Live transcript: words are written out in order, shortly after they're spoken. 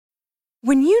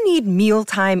When you need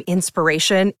mealtime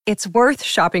inspiration, it's worth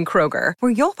shopping Kroger,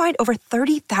 where you'll find over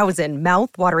 30,000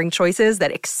 mouth-watering choices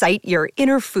that excite your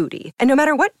inner foodie. And no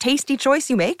matter what tasty choice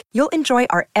you make, you'll enjoy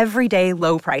our everyday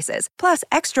low prices, plus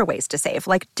extra ways to save,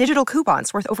 like digital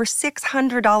coupons worth over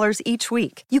 $600 each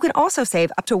week. You can also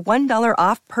save up to $1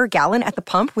 off per gallon at the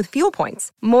pump with fuel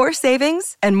points. More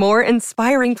savings and more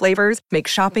inspiring flavors make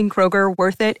shopping Kroger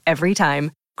worth it every time.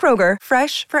 Kroger,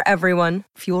 fresh for everyone.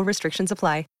 Fuel restrictions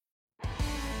apply.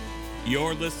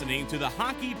 You're listening to the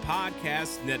Hockey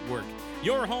Podcast Network,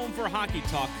 your home for hockey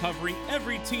talk covering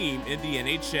every team in the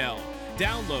NHL.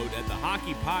 Download at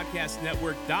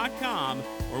thehockeypodcastnetwork.com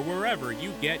or wherever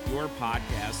you get your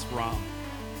podcasts from.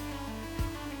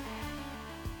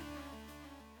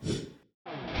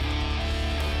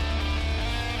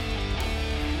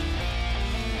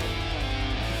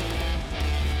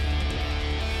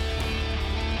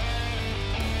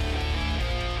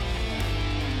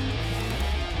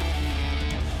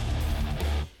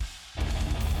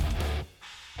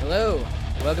 Hello,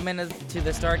 welcome into the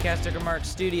Starcaster Mark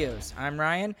Studios. I'm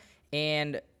Ryan,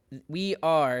 and we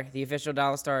are the official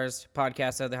Dallas Stars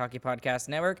podcast of the Hockey Podcast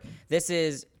Network. This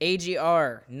is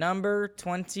AGR number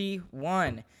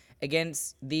 21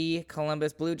 against the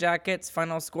Columbus Blue Jackets.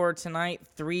 Final score tonight,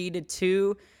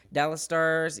 3-2. Dallas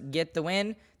Stars get the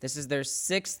win. This is their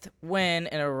 6th win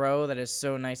in a row. That is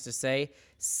so nice to say.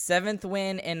 7th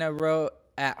win in a row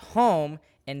at home,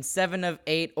 and 7 of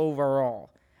 8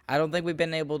 overall. I don't think we've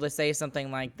been able to say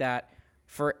something like that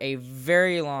for a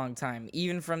very long time,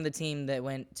 even from the team that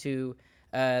went to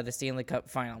the Stanley Cup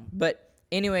final. But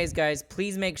anyways, guys,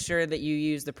 please make sure that you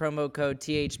use the promo code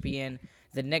THPN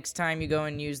the next time you go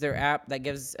and use their app. That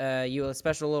gives you a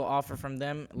special little offer from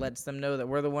them, lets them know that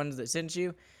we're the ones that sent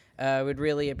you. We'd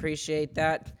really appreciate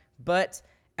that. But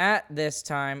at this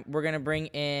time, we're going to bring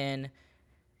in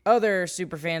other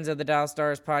super fans of the Dallas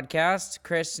Stars podcast,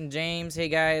 Chris and James. Hey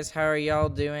guys, how are y'all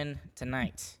doing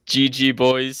tonight? GG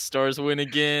boys, Stars win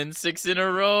again, 6 in a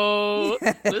row.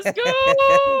 Let's go!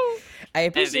 I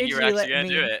appreciate you actually letting gonna me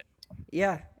do it.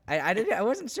 Yeah, I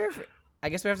wasn't sure if I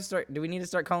guess we have to start. Do we need to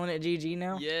start calling it GG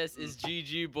now? Yes, it's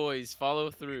GG boys. Follow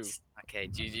through. Okay,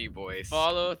 GG boys.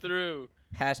 Follow through.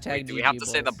 Hashtag Wait, do we GG have to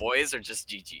boys. say the boys or just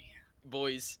GG?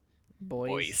 Boys.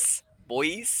 Boys.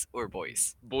 Boys or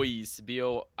boys? Boys.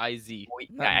 B-O-I-Z.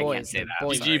 Not I boys, can't say but that.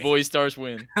 boys. GG boys, Stars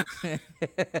win.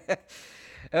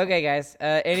 Okay, guys.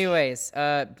 Anyways,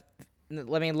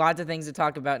 lots of things to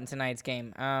talk about in tonight's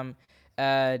game.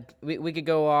 We could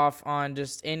go off on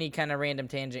just any kind of random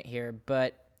tangent here,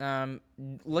 but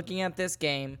looking at this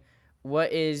game,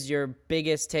 what is your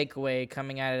biggest takeaway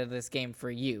coming out of this game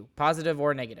for you, positive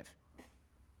or negative?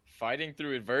 Fighting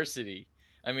through adversity.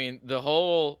 I mean, the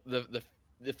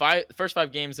first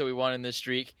 5 games that we won in this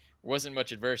streak wasn't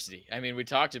much adversity. I mean, we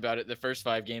talked about it. The first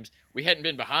 5 games, we hadn't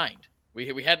been behind.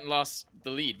 We hadn't lost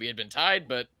the lead. We had been tied,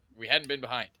 but we hadn't been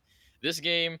behind. This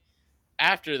game,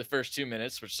 after the first 2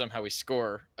 minutes, which somehow we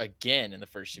score again in the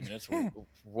first 2 minutes,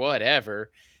 whatever.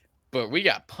 But we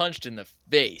got punched in the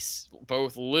face,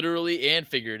 both literally and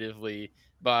figuratively,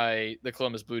 by the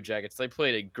Columbus Blue Jackets. They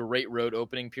played a great road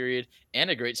opening period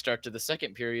and a great start to the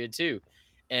second period, too.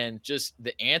 And just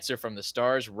the answer from the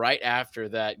Stars right after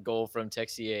that goal from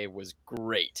Texier was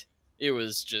great. It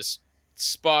was just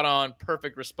spot on,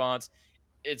 perfect response.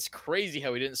 It's crazy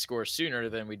how we didn't score sooner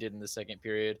than we did in the second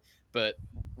period, but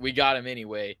we got him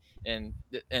anyway. And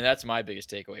that's my biggest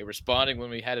takeaway. Responding when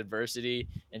we had adversity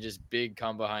and just big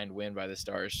come behind win by the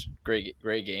Stars. Great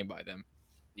game by them.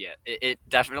 Yeah, it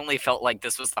definitely felt like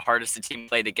this was the hardest the team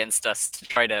played against us to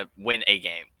try to win a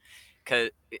game.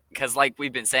 Because like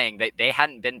we've been saying, they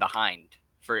hadn't been behind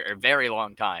for a very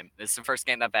long time. This is the first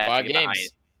game that they had 5 to get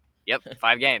games. behind. Yep,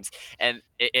 5 games. And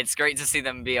it's great to see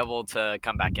them be able to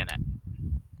come back in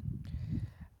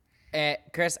it.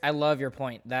 Chris, I love your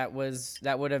point. That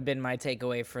would have been my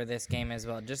takeaway for this game as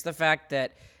well. Just the fact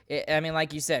that,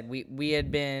 like you said, we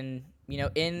had been,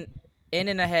 in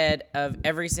and ahead of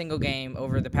every single game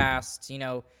over the past,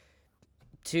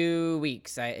 2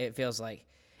 weeks. It feels like.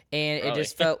 And it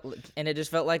just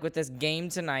felt like with this game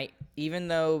tonight, even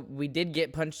though we did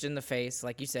get punched in the face,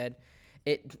 like you said,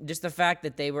 just the fact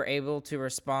that they were able to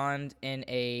respond in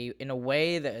a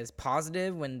way that is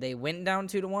positive when they went down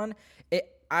 2-1.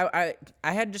 I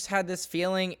had just had this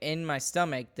feeling in my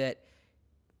stomach that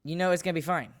it's gonna be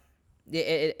fine.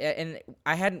 And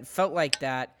I hadn't felt like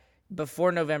that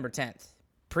before November 10th.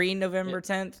 Pre-November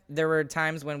 10th, there were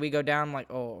times when we go down, I'm like,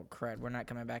 oh crud, we're not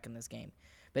coming back in this game.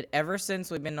 But ever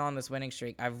since we've been on this winning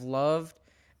streak, I've loved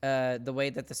the way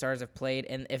that the Stars have played.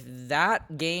 And if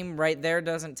that game right there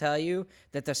doesn't tell you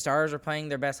that the Stars are playing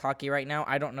their best hockey right now,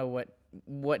 I don't know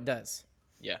what does.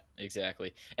 Yeah,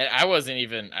 exactly. And I wasn't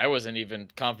even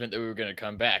confident that we were going to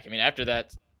come back. I mean, after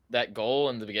that goal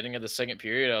in the beginning of the second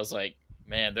period, I was like,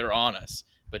 man, they're on us.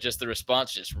 But just the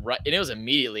response just right, and it was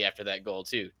immediately after that goal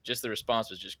too. Just the response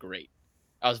was just great.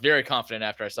 I was very confident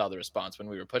after I saw the response when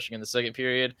we were pushing in the second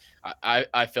period.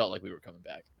 I felt like we were coming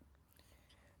back.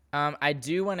 I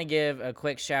do want to give a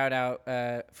quick shout out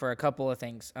for a couple of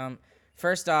things.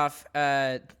 First off,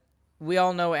 we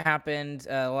all know what happened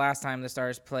last time the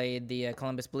Stars played the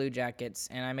Columbus Blue Jackets,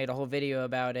 and I made a whole video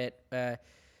about it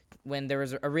when there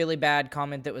was a really bad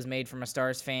comment that was made from a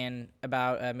Stars fan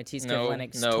about Matisse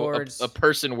Kivlenieks towards a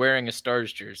person wearing a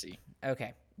Stars jersey.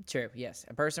 Okay, true. Yes,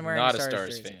 a person wearing Not a Stars Stars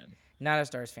jersey. fan. Not a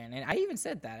Stars fan, and I even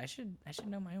said that. I should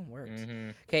know my own words. Mm-hmm.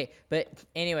 Okay, but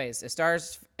anyways, a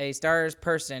Stars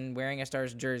person wearing a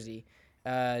Stars jersey,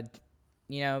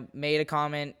 made a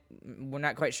comment. We're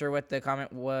not quite sure what the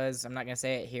comment was. I'm not gonna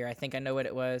say it here. I think I know what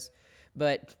it was,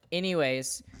 but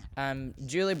anyways,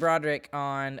 Julie Broderick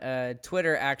on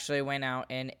Twitter actually went out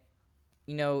and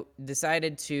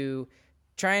decided to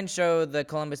try and show the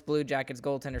Columbus Blue Jackets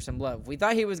goaltender some love. We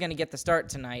thought he was going to get the start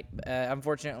tonight.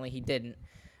 Unfortunately, he didn't.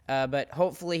 But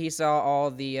hopefully he saw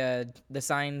all the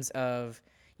signs of,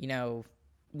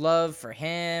 love for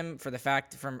him, for the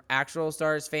fact from actual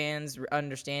Stars fans,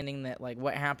 understanding that, like,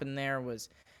 what happened there was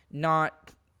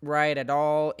not right at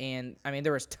all. And, I mean,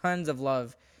 there was tons of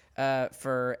love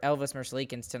for Elvis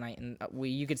Merzlikins tonight. And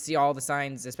you could see all the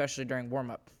signs, especially during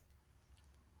warm-up.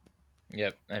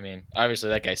 Yep. I mean, obviously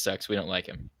that guy sucks. We don't like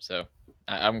him. So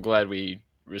I'm glad we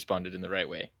responded in the right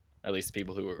way. At least the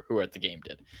people who were at the game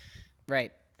did.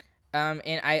 Right. And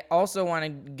I also want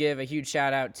to give a huge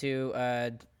shout out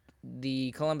to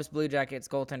the Columbus Blue Jackets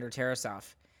goaltender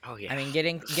Tarasov. Oh yeah. I mean,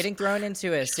 getting thrown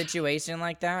into a situation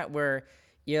like that where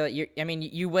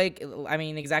you wake. I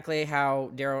mean, exactly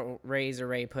how Daryl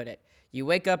Ray put it. You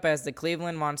wake up as the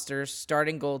Cleveland Monsters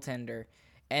starting goaltender,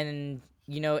 and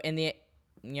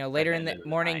later in the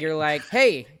morning, you're like,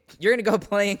 hey, you're going to go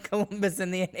play in Columbus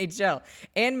in the NHL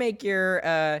and make your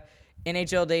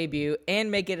NHL debut and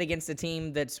make it against a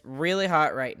team that's really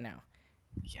hot right now.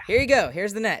 Yeah. Here you go.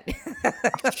 Here's the net.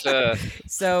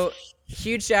 So,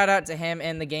 huge shout out to him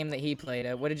and the game that he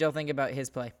played. What did y'all think about his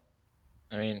play?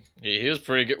 I mean, he was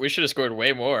pretty good. We should have scored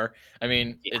way more. I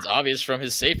mean, It's obvious from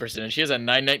his save percentage. He has a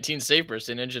 .919 save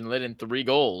percentage and let in 3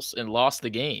 goals and lost the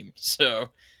game. So,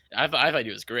 I thought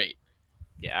he was great.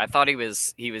 Yeah, I thought he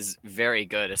was very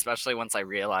good, especially once I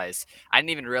didn't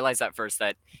even realize at first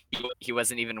that he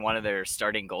wasn't even one of their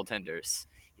starting goaltenders,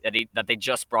 that they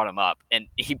just brought him up, and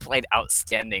he played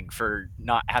outstanding for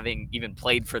not having even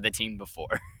played for the team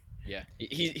before. Yeah,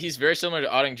 he's very similar to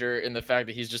Ottinger in the fact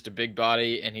that he's just a big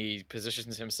body and he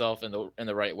positions himself in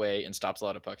the right way and stops a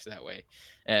lot of pucks that way.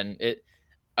 And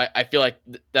I feel like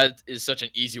that is such an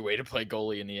easy way to play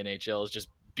goalie in the NHL, is just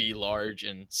be large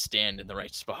and stand in the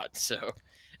right spot. So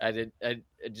it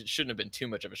shouldn't have been too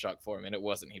much of a shock for him, and it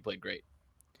wasn't. He played great.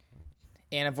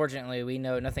 And unfortunately, we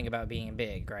know nothing about being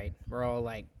big, right? We're all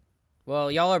like,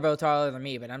 well, y'all are both taller than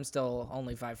me, but I'm still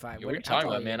only 5'5". What are you talking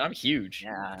about, man? I'm huge.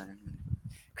 Yeah.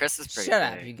 Chris is pretty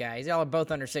Shut big. up, you guys. Y'all are both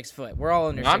under 6 foot. We're all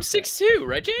under 6 I'm foot. 6'2",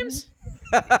 right, James?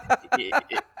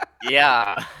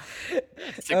 Yeah.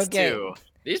 6'2". Okay.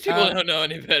 These people don't know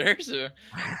any better. So.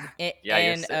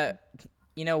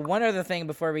 One other thing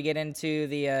before we get into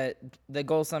the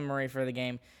goal summary for the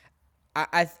game,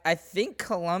 I think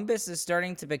Columbus is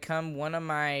starting to become one of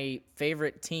my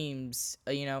favorite teams.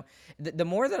 The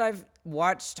more that I've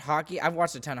watched hockey, I've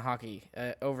watched a ton of hockey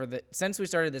since we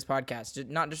started this podcast.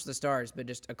 Not just the Stars, but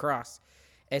just across.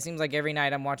 It seems like every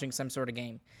night I'm watching some sort of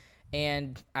game,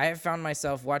 and I have found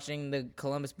myself watching the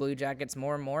Columbus Blue Jackets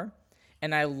more and more.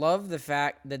 And I love the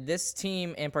fact that this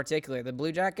team in particular, the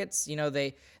Blue Jackets,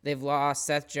 they've lost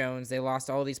Seth Jones. They lost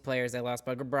all these players. They lost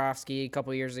Bud Bobrovsky a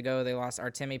couple years ago. They lost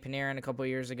Artemi Panarin a couple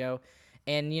years ago.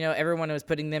 And, everyone was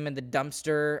putting them in the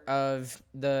dumpster of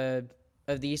the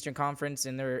Eastern Conference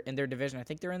in their division. I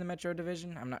think they're in the Metro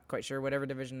Division. I'm not quite sure whatever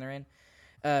division they're in.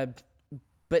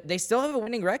 But they still have a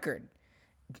winning record.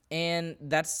 And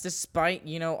that's despite,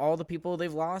 all the people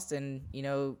they've lost and,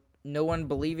 no one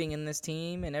believing in this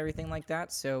team and everything like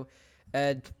that. So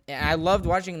I loved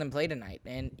watching them play tonight.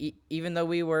 And even though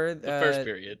we were the first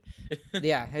period.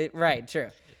 Yeah, right,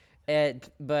 true.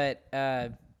 But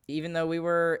even though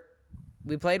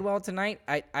we played well tonight,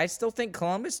 I still think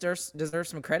Columbus deserves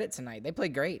some credit tonight. They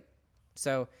played great.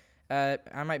 So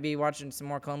I might be watching some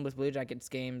more Columbus Blue Jackets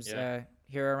games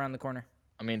here around the corner.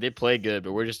 I mean, they play good,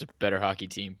 but we're just a better hockey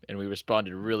team, and we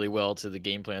responded really well to the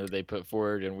game plan that they put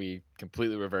forward, and we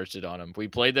completely reversed it on them. We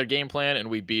played their game plan, and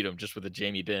we beat them just with a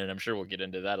Jamie Benn, and I'm sure we'll get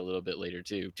into that a little bit later,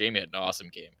 too. Jamie had an awesome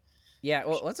game. Yeah,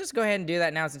 well, let's just go ahead and do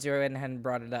that now since you went ahead and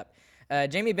brought it up.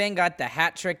 Jamie Benn got the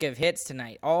hat trick of hits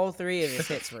tonight. All 3 of his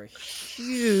hits were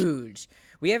huge.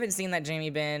 We haven't seen that Jamie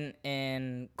Benn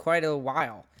in quite a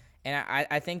while. And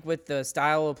I think with the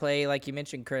style of play, like you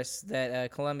mentioned, Chris,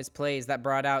 that Columbus plays, that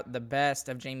brought out the best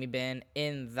of Jamie Benn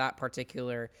in that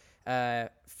particular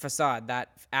facade, that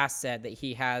asset that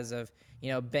he has of,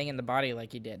 banging the body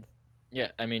like he did. Yeah,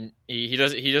 I mean, he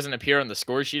doesn't appear on the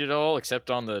score sheet at all, except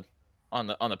on the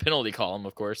penalty column,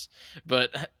 of course.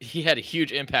 But he had a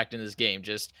huge impact in this game,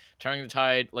 just turning the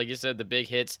tide. Like you said, the big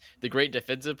hits, the great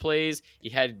defensive plays. He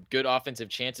had good offensive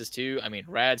chances too. I mean,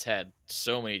 Rads had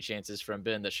so many chances from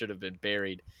Ben that should have been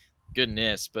buried.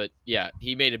 Goodness, but yeah,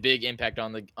 he made a big impact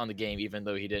on the game, even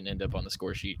though he didn't end up on the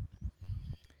score sheet.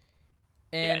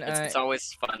 And it's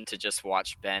always fun to just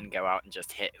watch Ben go out and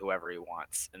just hit whoever he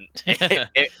wants, and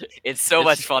it's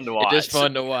much fun to watch. It is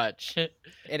fun to watch.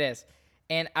 It is.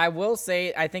 And I will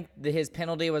say, I think his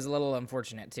penalty was a little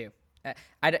unfortunate too.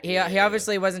 He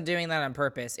obviously wasn't doing that on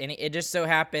purpose, and it just so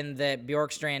happened that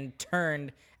Bjorkstrand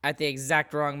turned at the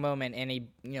exact wrong moment, and he,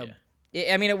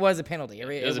 it was a penalty.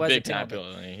 It was a big time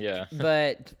penalty, yeah.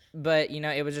 But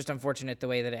it was just unfortunate the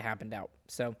way that it happened out.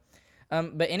 So,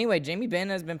 but anyway, Jamie Benn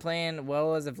has been playing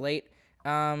well as of late.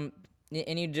 And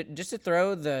just to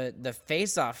throw the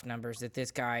face-off numbers that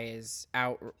this guy is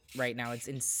out right now, it's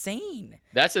insane.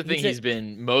 That's the thing he's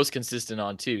been most consistent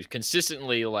on too.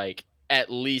 Consistently, like at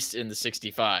least in the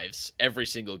 65s every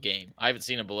single game. I haven't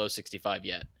seen him below 65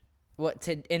 yet.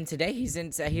 And today he's at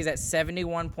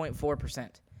 71.4%.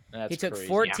 He took crazy.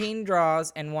 14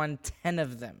 draws and won 10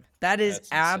 of them. That's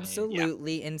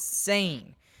absolutely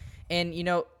insane. And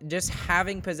just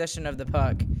having possession of the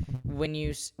puck when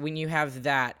you have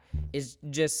that is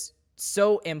just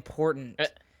so important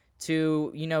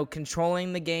to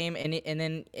controlling the game and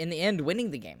then in the end winning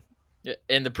the game. Yeah,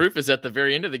 and the proof is at the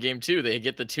very end of the game too. They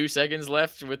get the 2 seconds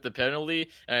left with the penalty,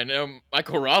 and I know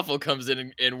Michael Raffl comes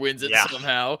in and wins it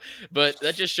somehow. But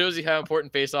that just shows you how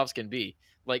important faceoffs can be,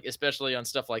 like especially on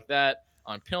stuff like that.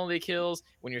 On penalty kills,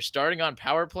 when you're starting on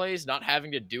power plays, not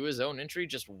having to do his own entry,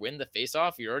 just win the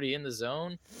faceoff. You're already in the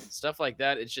zone. Stuff like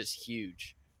that, it's just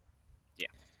huge. Yeah.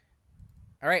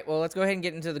 All right, well, let's go ahead and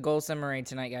get into the goal summary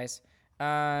tonight, guys.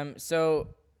 So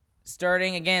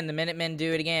starting again, the Minutemen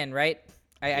do it again, right?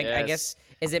 I guess,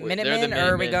 is it Minutemen,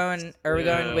 or are we going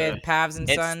with Pavs and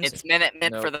Suns? It's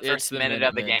Minutemen for the first minute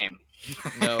of the game.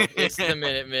 No, it's the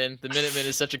Minutemen. The Minutemen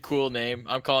is such a cool name.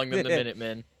 I'm calling them the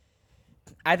Minutemen.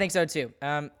 I think so too.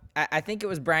 I think it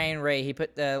was Brian Ray. He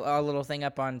put a little thing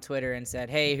up on Twitter and said,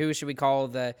 "Hey, who should we call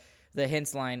the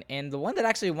Hints line?" And the one that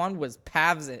actually won was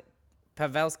Pavelski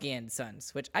and Sons,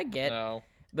 which I get,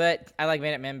 but I like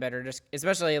Minutemen better, just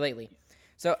especially lately.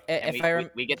 So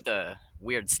we get the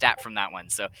weird stat from that one.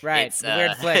 So right, the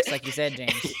weird flex, like you said,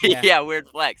 James. Yeah, weird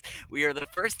flex. We are the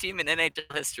first team in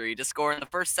NHL history to score in the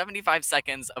first 75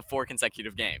 seconds of 4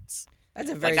 consecutive games. That's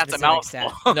a very that's specific a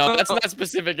stat. No, that's not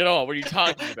specific at all. What are you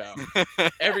talking about?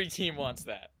 Every team wants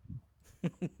that.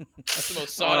 That's the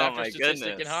most sought-after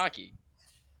statistic in hockey.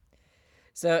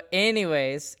 So,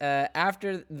 anyways,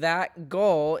 after that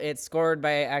goal, it's scored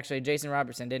by actually Jason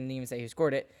Robertson. Didn't even say who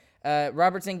scored it.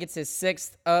 Robertson gets his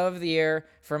 6th of the year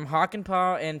from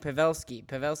Hakanpää and Pavelski.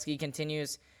 Pavelski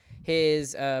continues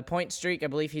his point streak. I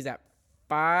believe he's at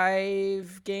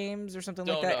 5 games or something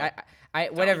like that.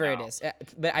 Whatever it is.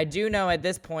 But I do know at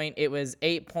this point it was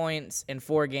 8 points in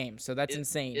 4 games. So that's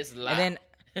insane.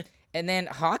 And then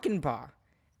Hakanpää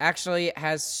actually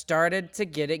has started to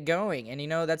get it going.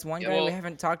 And, that's one guy we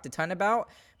haven't talked a ton about.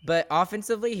 But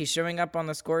offensively, he's showing up on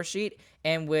the score sheet.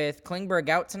 And with Klingberg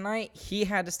out tonight, he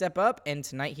had to step up, and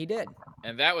tonight he did.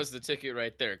 And that was the ticket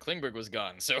right there. Klingberg was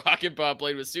gone. So Hakanpää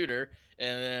played with Suter,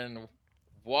 and then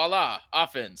voila,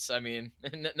 offense. I mean,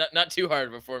 not too hard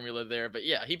of a formula there. But,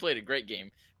 yeah, he played a great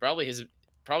game. Probably his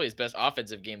best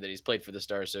offensive game that he's played for the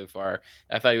Stars so far.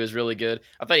 I thought he was really good.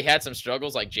 I thought he had some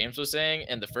struggles, like James was saying,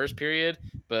 in the first period.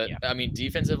 But, I mean,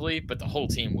 defensively, but the whole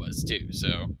team was too.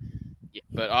 So, yeah.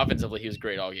 But offensively, he was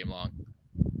great all game long.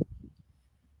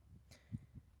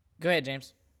 Go ahead,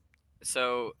 James.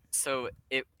 So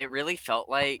it really felt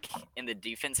like in the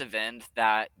defensive end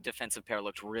that defensive pair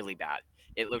looked really bad.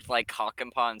 It looked like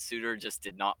Hakanpää and Suter just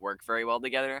did not work very well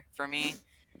together for me.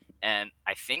 And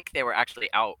I think they were actually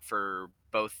out for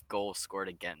both goals scored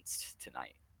against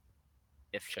tonight,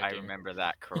 if I remember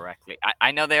that correctly.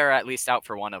 I know they were at least out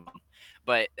for one of them,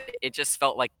 but it just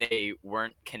felt like they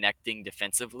weren't connecting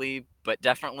defensively, but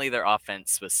definitely their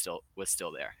offense was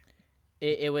still there.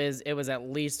 It was at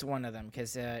least one of them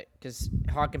because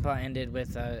Hakanpää ended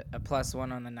with a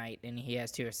 +1 on the night, and he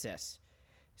has 2 assists.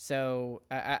 So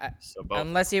So both.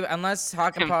 unless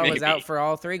Hakanpää was out Maybe. for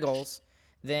all 3 goals,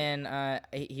 then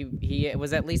he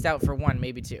was at least out for 1,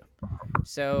 maybe 2.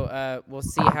 So we'll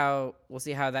see how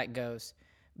that goes.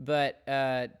 But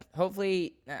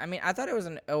hopefully, I mean, I thought it was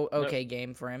an okay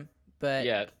game for him. But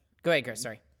Yeah, go ahead, Chris.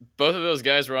 Sorry. both of those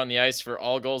guys were on the ice for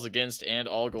all goals against and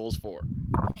all goals for.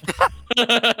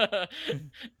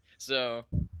 So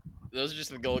those are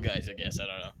just the goal guys, I guess. I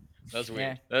don't know. That's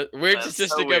weird. Weird That's so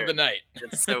statistic weird. of the night.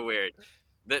 It's so weird.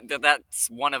 That's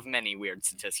one of many weird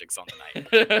statistics on the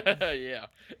night. Yeah.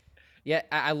 Yeah,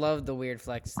 I love the weird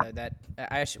flex though. That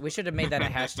we should have made that a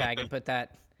hashtag and put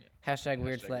that hashtag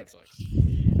weird flex.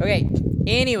 Okay.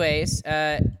 Anyways,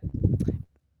 the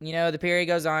period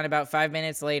goes on. About 5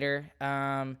 minutes later,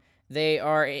 they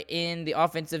are in the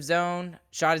offensive zone.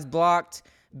 Shot is blocked.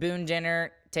 Boone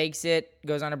Jenner takes it,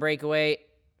 goes on a breakaway.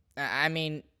 I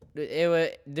mean,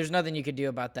 there's nothing you could do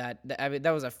about that. I mean,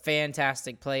 that was a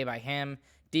fantastic play by him,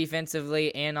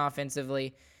 defensively and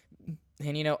offensively.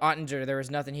 And Ottinger, there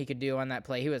was nothing he could do on that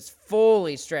play. He was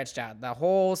fully stretched out, the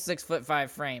whole 6'5"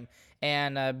 frame,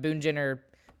 and Boone Jenner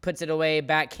puts it away,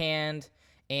 backhand,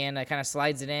 and kind of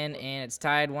slides it in, and it's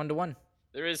tied 1-1.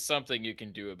 There is something you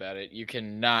can do about it. You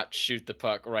cannot shoot the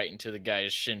puck right into the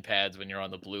guy's shin pads when you're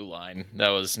on the blue line. That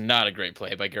was not a great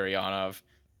play by Gurianov.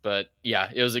 But yeah,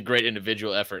 it was a great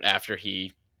individual effort after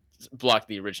he blocked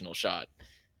the original shot.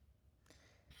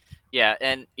 Yeah,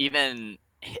 and even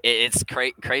it's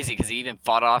crazy because he even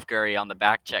fought off Gurry on the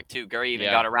back check too. Gurry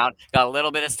even got a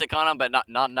little bit of stick on him, but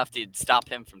not enough to stop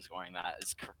him from scoring that.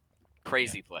 It's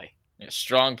crazy play. Yeah,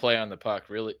 strong play on the puck.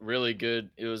 Really, really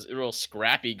good. It was a real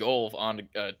scrappy goal on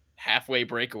a halfway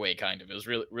breakaway kind of. It was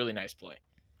really, really nice play.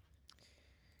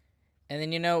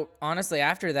 And then honestly,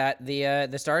 after that,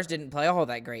 the Stars didn't play all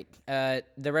that great. The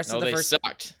rest of the first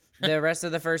sucked. The rest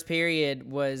of the first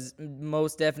period was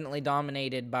most definitely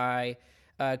dominated by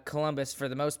Columbus for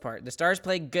the most part. The Stars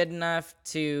played good enough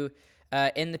to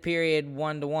end the period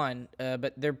 1-1,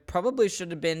 but there probably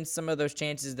should have been some of those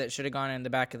chances that should have gone in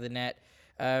the back of the net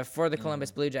for the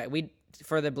Columbus Blue Jackets.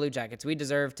 For the Blue Jackets, we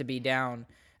deserved to be down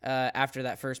after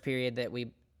that first period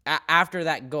after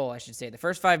that goal, I should say. The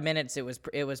first 5 minutes, it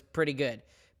was pretty good.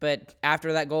 But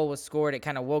after that goal was scored, it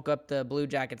kind of woke up the Blue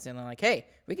Jackets and they're like, hey,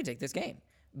 we can take this game.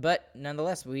 But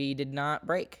nonetheless, we did not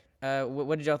break.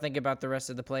 What did y'all think about the rest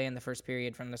of the play in the first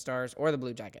period from the Stars or the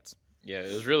Blue Jackets? Yeah,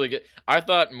 it was really good. I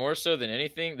thought more so than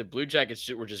anything, the Blue Jackets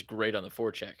were just great on the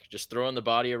forecheck, just throwing the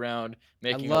body around,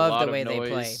 making a lot of noise. They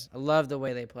play. I love the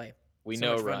way they play. We so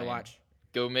know, much fun Ryan. To watch.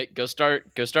 Go start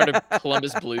a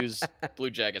Columbus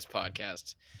Blue Jackets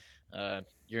podcast.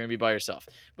 You're gonna be by yourself,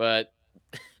 but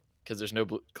because there's no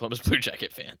Columbus Blue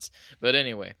Jacket fans. But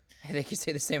anyway, I think you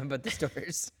say the same about the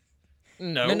Stars.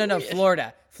 No.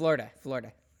 Florida.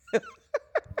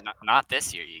 Not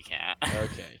this year. You can't.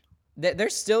 Okay. They're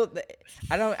still.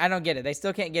 I don't get it. They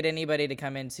still can't get anybody to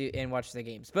come into and watch the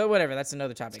games. But whatever. That's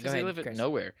another topic. Go ahead. They live Chris.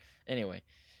 nowhere. Anyway,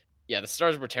 yeah, the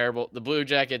Stars were terrible. The Blue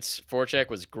Jackets forecheck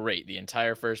was great the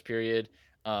entire first period.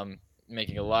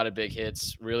 Making a lot of big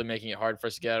hits, really making it hard for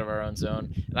us to get out of our own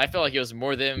zone. And I felt like it was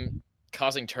more them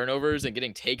causing turnovers and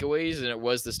getting takeaways than it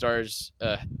was the Stars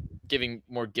giving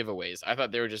more giveaways. I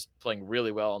thought they were just playing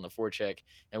really well on the forecheck,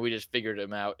 and we just figured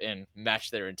them out and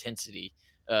matched their intensity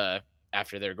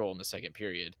after their goal in the second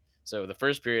period. So the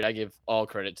first period, I give all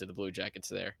credit to the Blue Jackets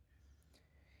there.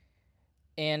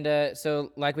 And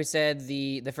so, like we said,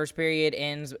 the first period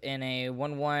ends in a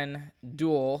 1-1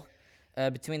 duel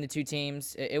between the two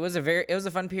teams. It was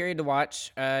a fun period to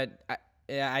watch.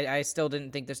 I still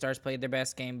didn't think the Stars played their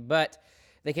best game, but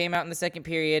they came out in the second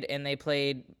period and they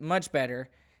played much better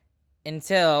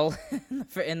until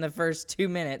in the first 2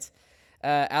 minutes,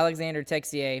 Alexander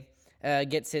Texier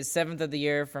gets his 7th of the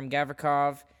year from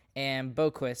Gavrikov and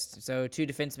Boquist. So 2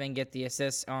 defensemen get the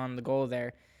assists on the goal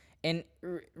there. And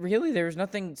really, there was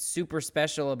nothing super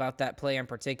special about that play in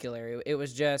particular. It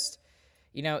was just,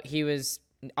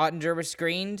 Ottinger was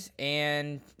screened,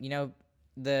 and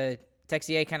the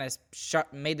Texier kind of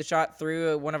made the shot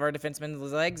through one of our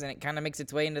defensemen's legs, and it kind of makes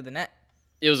its way into the net.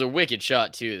 It was a wicked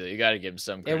shot too, though. You got to give him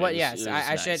some credit. Yes,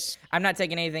 I should. I'm not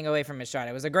taking anything away from his shot.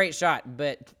 It was a great shot,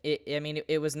 but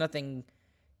it was nothing.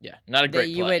 Yeah, not a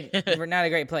great play. Not a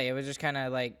great play. It was just kind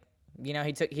of like,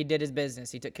 he did his business.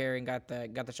 He took care and got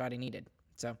the shot he needed.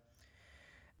 So,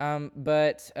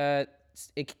 but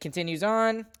it continues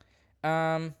on.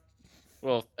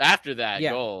 Well, after that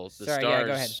goal, the Stars.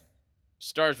 Go ahead.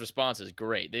 Stars' response is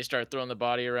great. They start throwing the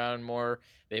body around more.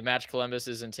 They match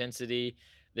Columbus's intensity.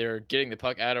 They're getting the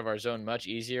puck out of our zone much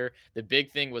easier. The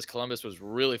big thing was Columbus was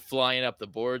really flying up the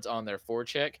boards on their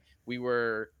forecheck. We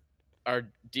were our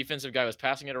defensive guy was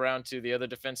passing it around to the other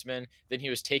defenseman. Then he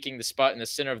was taking the spot in the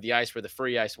center of the ice where the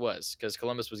free ice was, because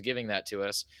Columbus was giving that to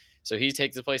us. So he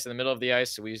takes the place in the middle of the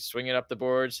ice. So we swing it up the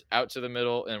boards, out to the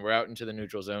middle, and we're out into the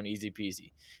neutral zone, easy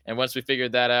peasy. And once we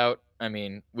figured that out, I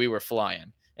mean, we were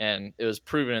flying. And it was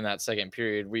proven in that second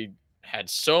period. We had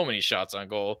so many shots on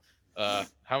goal.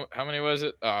 How many was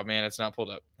it? Oh man, it's not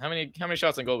pulled up. How many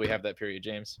shots on goal we have that period,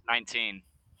 James? 19.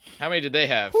 How many did they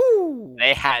have? Woo!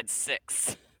 They had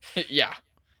 6. Yeah.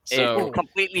 So It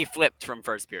completely flipped from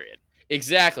first period.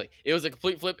 exactly. It was a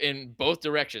complete flip in both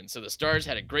directions. So the Stars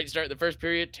had a great start in the first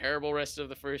period, terrible rest of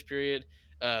the first period.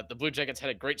 The Blue Jackets had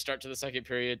a great start to the second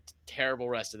period, terrible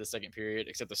rest of the second period,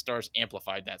 except the Stars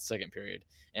amplified that second period.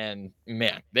 And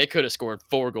man, they could have scored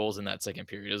 4 goals in that second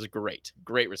period. It was a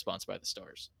great response by the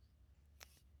Stars.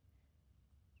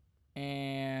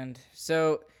 And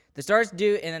so the Stars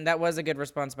do, and that was a good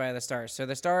response by the Stars. So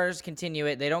the Stars continue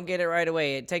it. They don't get it right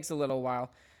away. It takes a little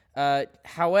while.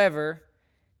 However,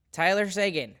 Tyler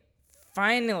Seguin,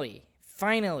 finally,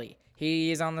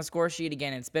 he is on the score sheet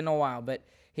again. It's been a while, but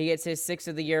he gets his 6th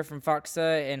of the year from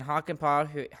Faksa and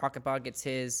Hakanpää gets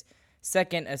his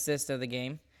 2nd assist of the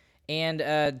game. And,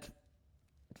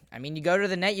 I mean, you go to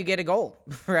the net, you get a goal,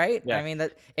 right? Yeah. I mean,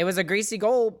 it was a greasy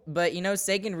goal, but,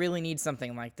 Seguin really needs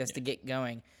something like this to get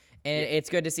going. And it's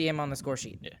good to see him on the score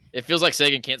sheet. Yeah. It feels like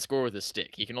Seguin can't score with his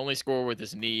stick. He can only score with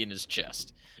his knee and his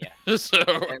chest. Yeah. So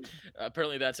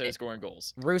apparently that's how he's scoring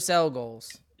goals. Roussel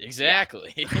goals.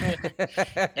 Exactly.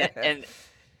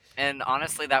 And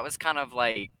honestly, that was kind of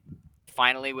like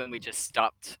finally when we just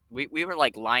stopped. We were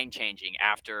like line changing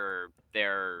after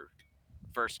their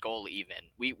first goal even.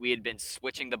 We had been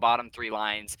switching the bottom 3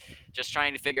 lines, just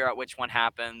trying to figure out which one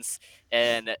happens,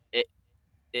 and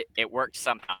it worked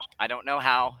somehow. I don't know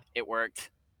how it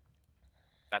worked.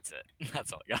 That's it.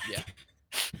 That's all I got. Yeah.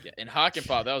 Yeah, and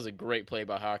Hakanpää, that was a great play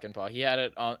by Hakanpää. He had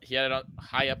it on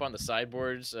high up on the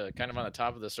sideboards, kind of on the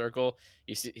top of the circle.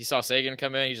 He saw Seguin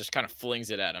come in. He just kind of flings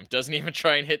it at him. Doesn't even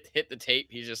try and hit the tape.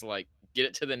 He's just like, get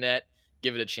it to the net,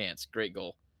 give it a chance. Great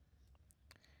goal.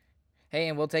 Hey,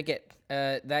 and we'll take it.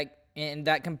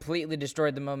 That completely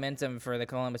destroyed the momentum for the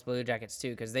Columbus Blue Jackets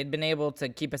too, because they'd been able to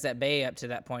keep us at bay up to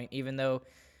that point, even though,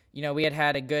 we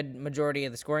had a good majority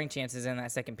of the scoring chances in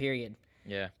that second period.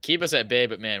 Yeah, keep us at bay,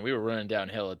 but man, we were running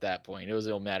downhill at that point. It was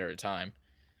a matter of time.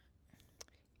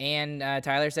 And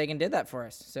Tyler Seguin did that for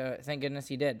us, so thank goodness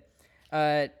he did.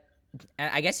 I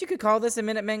guess you could call this a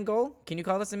Minutemen goal. Can you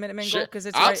call this a Minutemen goal? Because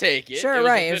it's I'll take it. Sure, it was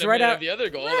right. It was right out of the other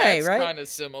goal. Right, That's kind of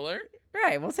similar.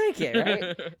 Right, we'll take it.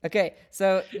 Right. Okay,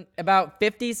 so about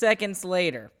 50 seconds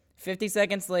later,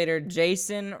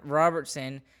 Jason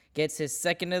Robertson gets his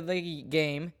 2nd of the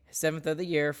game, 7th of the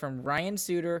year from Ryan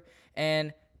Suter,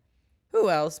 and who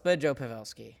else but Joe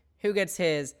Pavelski, who gets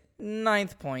his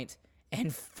 9th point in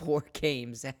 4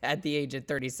 games at the age of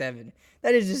 37.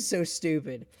 That is just so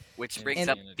stupid. Which brings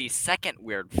up the second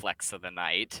weird flex of the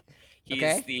night.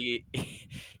 He's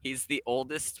the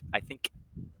oldest, I think.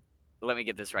 Let me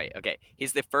get this right. Okay.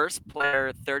 He's the first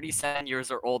player 37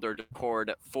 years or older to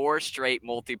record 4 straight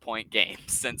multi-point games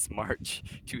since March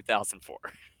 2004.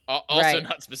 Also Right.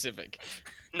 not specific.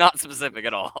 Not specific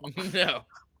at all. No.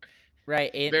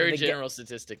 Right. Very general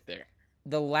statistic there.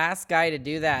 The last guy to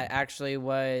do that actually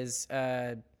was,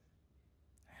 I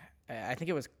think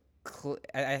it was,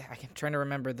 I'm trying to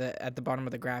remember at the bottom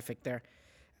of the graphic there.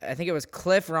 I think it was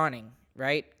Cliff Ronning,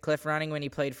 right? Cliff Ronning when he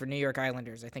played for New York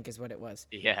Islanders, I think is what it was.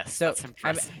 Yes, So that's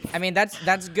impressive. I mean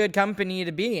that's good company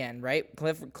to be in, right?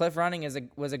 Cliff Ronning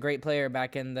was a great player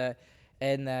back in the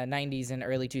 90s and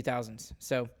early 2000s.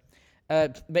 So,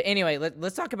 but anyway,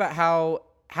 let's talk about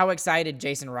how excited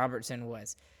Jason Robertson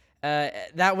was.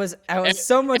 That was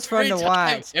so much fun to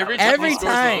watch. Every time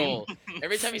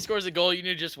he scores a goal, you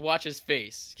need to just watch his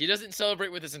face. He doesn't celebrate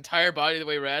with his entire body the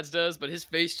way Rads does, but his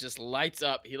face just lights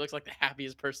up. He looks like the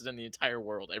happiest person in the entire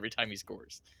world every time he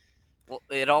scores. Well,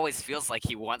 it always feels like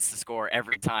he wants to score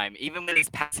every time. Even when he's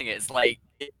passing it, it's like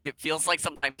it feels like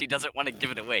sometimes he doesn't want to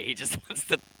give it away. He just wants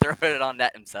to throw it on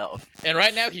net himself. And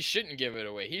right now, he shouldn't give it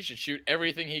away. He should shoot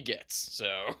everything he gets.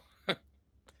 So.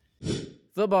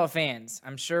 Football fans,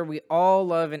 I'm sure we all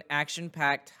love an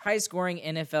action-packed, high-scoring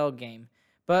NFL game.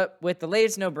 But with the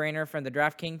latest no-brainer from the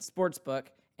DraftKings Sportsbook,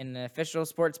 an official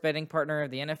sports betting partner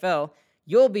of the NFL,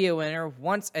 you'll be a winner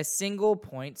once a single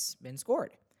point's been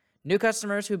scored. New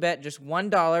customers who bet just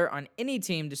 $1 on any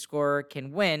team to score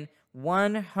can win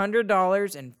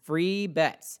 $100 in free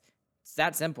bets. It's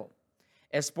that simple.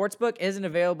 If Sportsbook isn't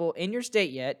available in your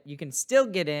state yet, you can still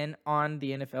get in on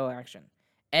the NFL action.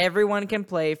 Everyone can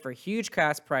play for huge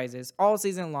cash prizes all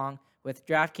season long with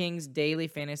DraftKings daily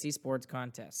fantasy sports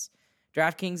contests.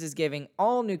 DraftKings is giving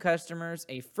all new customers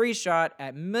a free shot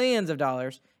at millions of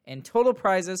dollars in total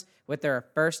prizes with their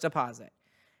first deposit.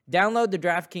 Download the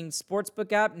DraftKings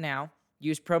Sportsbook app now.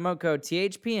 Use promo code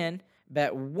THPN.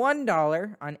 Bet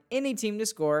 $1 on any team to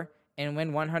score and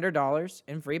win $100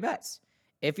 in free bets.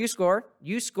 If you score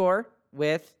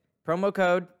with promo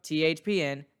code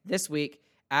THPN this week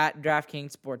at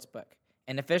DraftKings Sportsbook,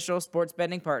 an official sports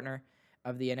betting partner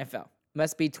of the NFL.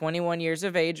 Must be 21 years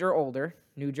of age or older.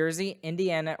 New Jersey,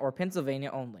 Indiana, or Pennsylvania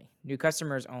only. New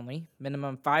customers only.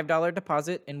 Minimum $5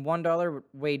 deposit and $1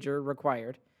 wager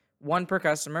required. One per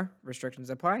customer. Restrictions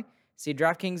apply. See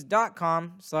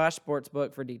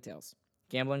DraftKings.com/sportsbook for details.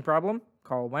 Gambling problem?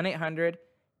 Call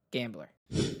 1-800-GAMBLER.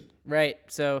 Right,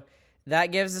 so that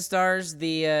gives the Stars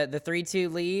the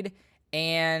 3-2 lead,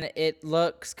 and it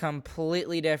looks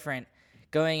completely different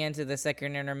going into the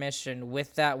second intermission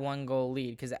with that 1-goal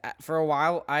lead. Because for a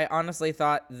while, I honestly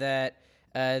thought that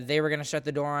they were going to shut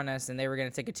the door on us and they were going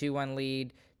to take a 2-1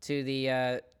 lead to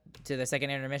the second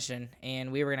intermission,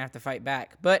 and we were going to have to fight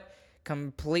back. But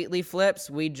completely flips.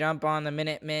 We jump on the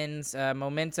Minutemen's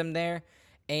momentum there,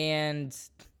 and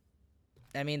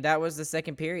I mean, that was the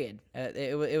second period.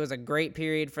 It was a great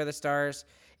period for the Stars.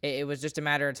 It was just a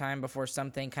matter of time before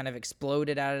something kind of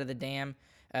exploded out of the dam.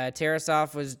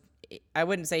 Tarasov was, I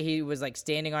wouldn't say he was like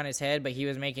standing on his head, but he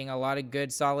was making a lot of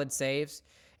good, solid saves.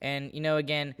 And, you know,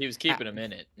 again, He was keeping him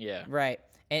in it. Yeah. right.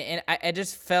 And I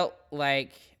just felt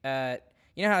like,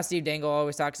 you know how Steve Dangle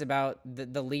always talks about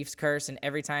the Leafs curse, and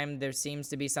every time there seems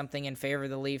to be something in favor of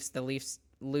the Leafs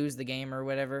lose the game or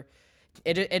whatever.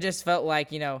 It just felt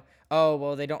like, you know, oh,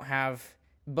 well, they don't have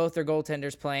both their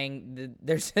goaltenders playing.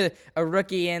 There's a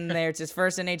rookie in there. It's his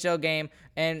first NHL game,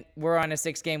 and we're on a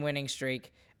 6-game winning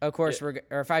streak. Of course, or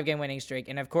a 5-game winning streak,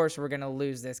 and of course, we're going to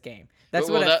lose this game. That's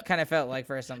what it kind of felt like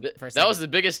for a second. That was the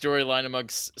biggest storyline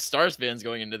amongst Stars fans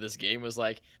going into this game, was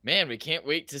like, man, we can't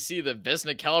wait to see the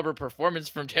Vezina caliber performance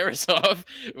from Tarasov,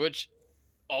 which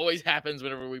always happens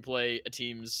whenever we play a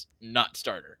team's not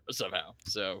starter somehow.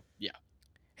 So, yeah.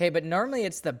 Hey, but normally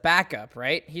it's the backup,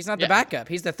 right? He's not the backup.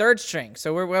 He's the third string.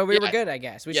 So we were good, I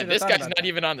guess. This guy's not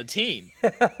even on the team.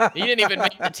 He didn't even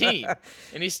make the team,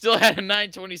 and he still had a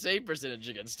 .920 save percentage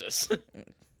against us.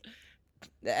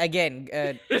 Again,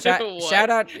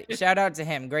 shout out to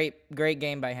him. Great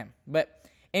game by him. But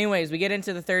anyways, we get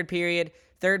into the third period.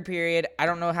 I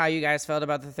don't know how you guys felt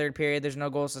about the third period. There's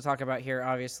no goals to talk about here,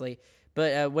 obviously.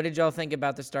 But what did y'all think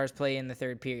about the Stars' play in the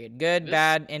third period? Good,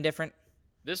 bad, indifferent?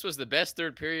 This was the best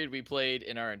third period we played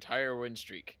in our entire win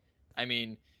streak. I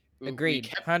mean,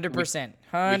 agreed, 100%.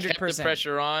 100%. We kept the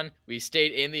pressure on. We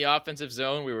stayed in the offensive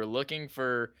zone. We were looking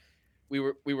for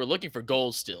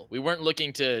goals still. We weren't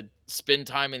looking to spend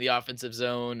time in the offensive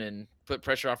zone and put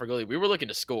pressure off our goalie. We were looking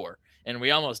to score, and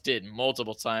we almost did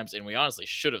multiple times, and we honestly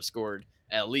should have scored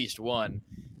at least one.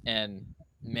 And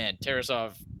man,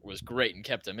 Tarasov was great and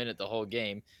kept him in it the whole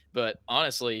game. But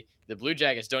honestly, the Blue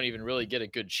Jackets don't even really get a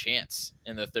good chance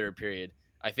in the third period.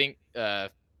 I think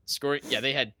scoring. Yeah,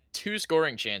 they had 2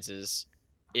 scoring chances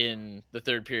in the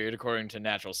third period, according to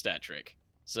Natural Stat Trick.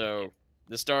 So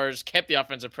the Stars kept the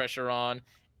offensive pressure on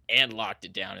and locked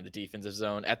it down in the defensive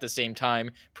zone at the same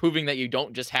time, proving that you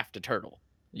don't just have to turtle.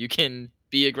 You can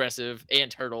be aggressive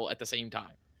and turtle at the same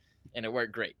time. And it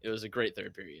worked great. It was a great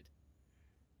third period.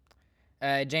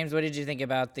 James, what did you think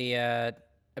about the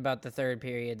third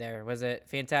period there? Was it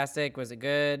fantastic? Was it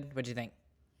good? What did you think?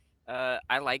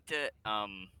 I liked it. I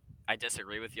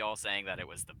disagree with y'all saying that it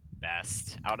was the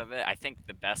best out of it. I think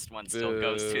the best one still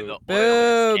goes to the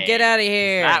Oilers game. Get out of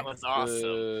here. That was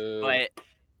awesome. But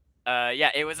yeah,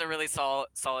 it was a really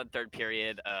solid third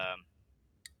period.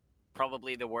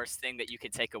 Probably the worst thing that you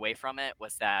could take away from it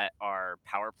was that our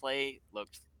power play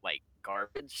looked like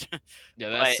garbage. Yeah,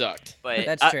 that sucked. But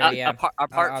that's true. Yeah.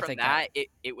 Apart from that,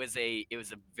 it was a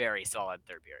very solid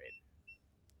third period.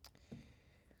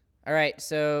 All right,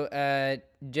 so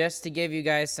just to give you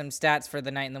guys some stats for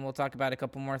the night, and then we'll talk about a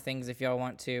couple more things if y'all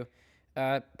want to.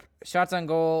 Shots on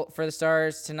goal for the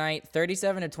Stars tonight,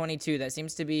 37-22. That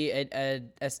seems to be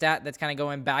a stat that's kind of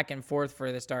going back and forth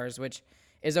for the Stars, which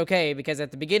is okay because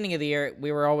at the beginning of the year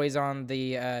we were always on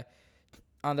the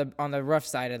rough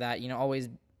side of that. You know, always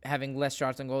having less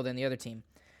shots on goal than the other team.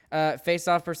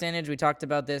 Face-off percentage, we talked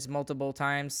about this multiple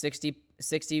times,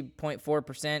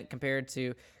 60.4% compared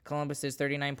to Columbus's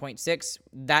 39.6%.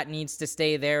 That needs to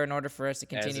stay there in order for us to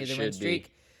continue the win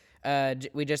streak.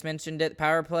 We just mentioned it.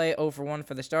 Power play, 0-for-1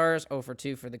 for the Stars,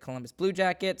 0-for-2 for the Columbus Blue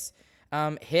Jackets.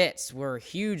 Hits were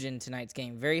huge in tonight's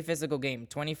game. Very physical game,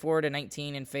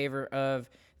 24-19 in favor of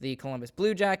the Columbus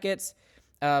Blue Jackets.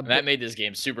 That made this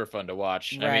game super fun to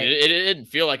watch. I Right. mean, it didn't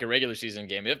feel like a regular season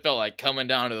game. It felt like coming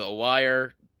down to the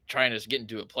wire, trying to get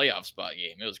into a playoff spot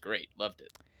game. It was great. Loved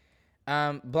it.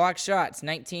 Block shots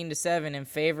 19-7 in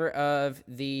favor of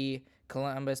the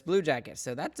Columbus Blue Jackets.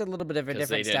 So that's a little bit of a Because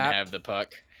they different didn't stat. have the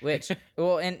puck. Which,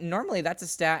 well, and normally that's a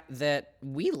stat that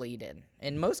we lead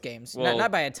in most games. Well,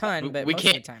 not by a ton, but we most of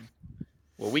the can't- time.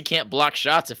 Well, we can't block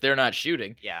shots if they're not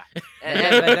shooting. Yeah.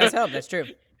 Yeah, that does help. That's true.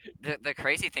 The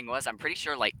crazy thing was, I'm pretty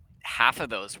sure like half of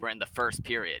those were in the first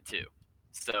period too.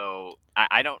 So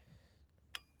I don't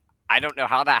know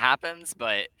how that happens,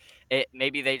 but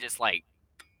maybe they just like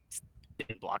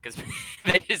didn't block as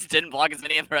they just didn't block as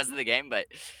many in the rest of the game. But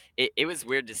it was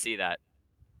weird to see that.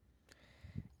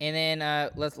 And then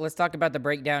let's talk about the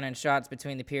breakdown in shots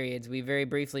between the periods. We very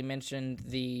briefly mentioned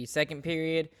the second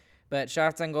period, but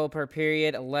shots on goal per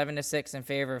period 11-6 in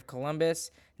favor of Columbus,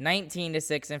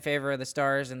 19-6 in favor of the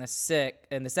Stars in the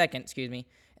second,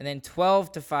 and then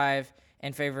 12-5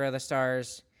 in favor of the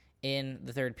Stars in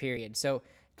the third period. So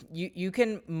you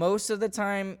can most of the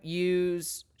time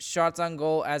use shots on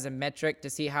goal as a metric to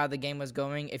see how the game was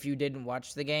going if you didn't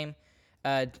watch the game.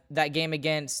 That game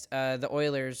against the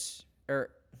Oilers, or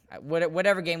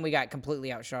whatever game we got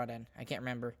completely outshot in, I can't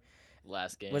remember.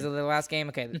 Last game. Was it the last game?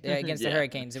 Okay, against the Yeah.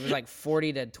 Hurricanes. It was like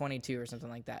 40-22 or something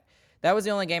like that. That was the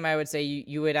only game I would say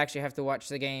you would actually have to watch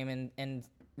the game and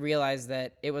realize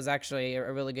that it was actually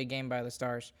a really good game by the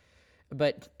Stars.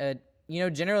 But,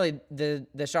 generally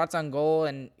the shots on goal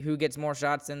and who gets more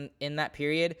shots in that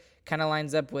period kind of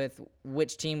lines up with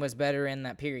which team was better in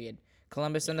that period.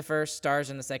 Columbus in the first, Stars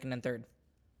in the second and third.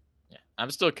 Yeah.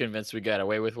 I'm still convinced we got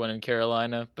away with one in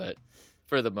Carolina, but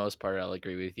for the most part, I'll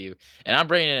agree with you. And I'm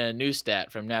bringing in a new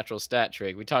stat from Natural Stat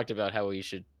Trick. We talked about how we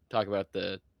should talk about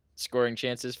the scoring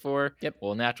chances for. Yep.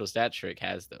 Well, Natural Stat Trick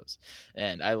has those,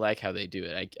 and I like how they do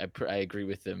it. I agree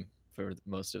with them for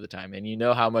most of the time, and you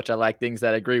know how much I like things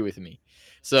that agree with me.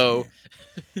 So,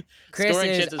 Chris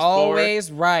scoring is chances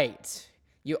always right.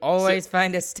 You always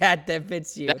find a stat that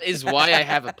fits you. That is why I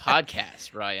have a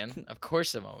podcast, Ryan. Of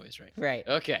course, I'm always right. Right.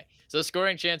 Okay, so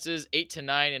scoring chances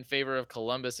 8-9 in favor of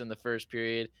Columbus in the first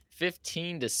period,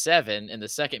 15-7 in the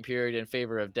second period in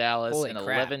favor of Dallas, Holy and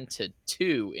crap.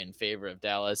 11-2 in favor of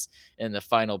Dallas in the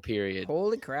final period.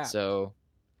 Holy crap. So,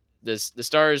 the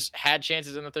Stars had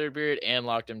chances in the third period and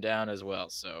locked them down as well.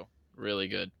 So, really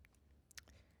good.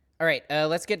 All right,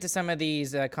 let's get to some of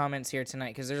these comments here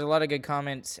tonight because there's a lot of good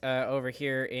comments over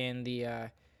here in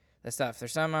the stuff.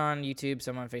 There's some on YouTube,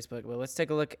 some on Facebook. Well, let's take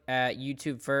a look at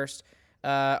YouTube first.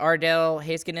 Ardell,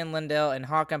 Heiskanen, Lindell, and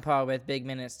Hakanpää with big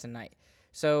minutes tonight.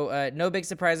 So no big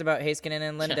surprise about Heiskanen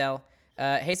and Lindell.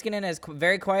 Heiskanen has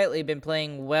very quietly been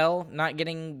playing well, not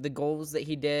getting the goals that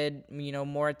he did,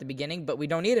 more at the beginning, but we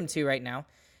don't need him to right now.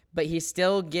 But he's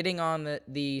still getting on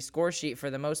the score sheet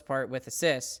for the most part with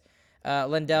assists.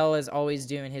 Lindell is always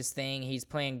doing his thing. He's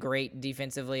playing great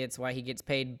defensively. It's why he gets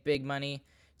paid big money.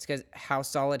 It's because how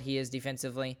solid he is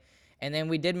defensively. And then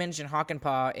we did mention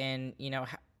Hakanpää, and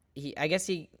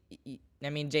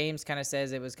James kind of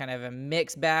says it was kind of a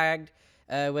mixed bag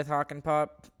with Hakanpää,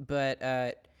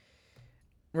 but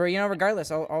regardless,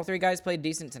 all three guys played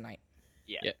decent tonight.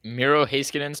 Yeah, Miro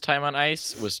Heiskanen's time on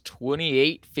ice was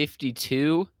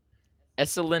 28:52.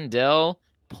 Esa Lindell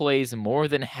plays more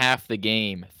than half the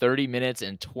game, 30 minutes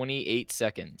and 28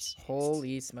 seconds.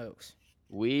 Holy smokes.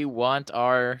 We want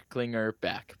our Klinger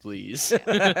back, please.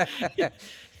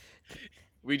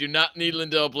 We do not need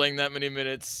Lindell playing that many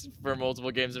minutes for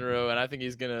multiple games in a row, and I think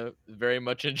he's going to very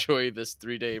much enjoy this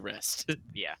 3-day rest.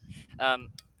 Yeah.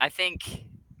 I think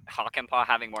Hakanpää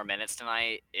having more minutes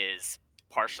tonight is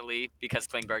partially because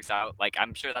Klingberg's out. Like,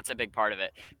 I'm sure that's a big part of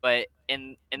it. But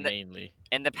in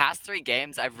the past 3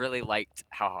 games, I've really liked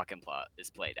how Hakanpää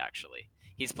is played, actually.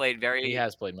 He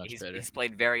has played much better. He's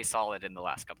played very solid in the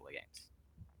last couple of games.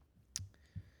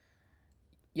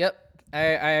 Yep, I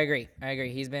agree.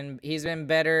 He's been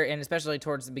better, and especially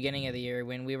towards the beginning of the year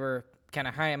when we were kind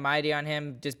of high and mighty on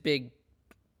him, just big,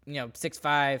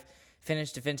 6'5",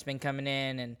 finished defenseman coming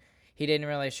in, and he didn't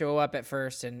really show up at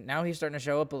first, and now he's starting to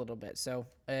show up a little bit. So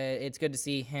it's good to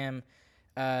see him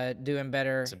doing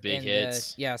better. Some big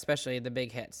hits. Especially the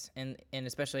big hits, and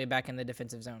especially back in the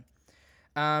defensive zone.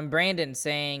 Brandon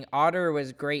saying Otter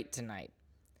was great tonight.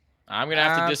 I'm going to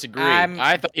have to disagree.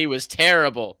 I thought he was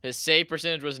terrible. His save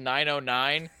percentage was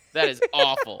 .909. That is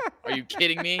awful. Are you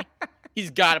kidding me? He's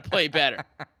got to play better.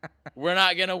 We're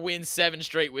not going to win 7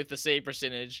 straight with the save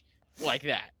percentage like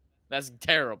that. That's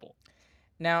terrible.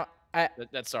 Now,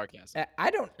 that's sarcasm.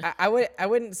 I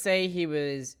wouldn't say he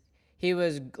was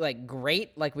like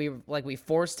great, like we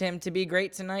forced him to be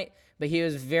great tonight, but he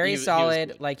was very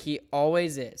solid, like he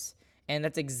always is. And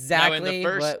that's exactly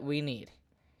first- what we need.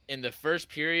 In the first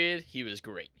period, he was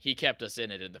great. He kept us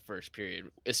in it in the first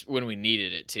period. It's when we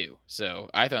needed it too. So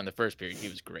I thought in the first period he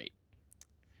was great.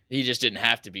 He just didn't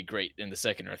have to be great in the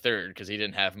second or third because he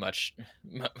didn't have much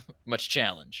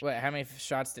challenge. What? How many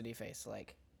shots did he face?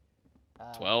 Like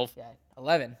 12. Yeah,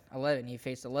 11. 11. He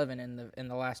faced 11 in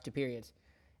the last 2 periods,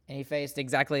 and he faced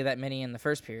exactly that many in the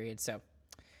first period. So,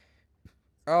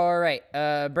 all right.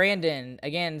 Brandon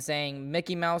again saying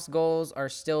Mickey Mouse goals are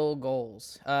still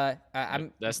goals.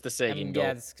 That's the Seguin goal.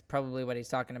 Yeah, that's probably what he's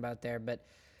talking about there. But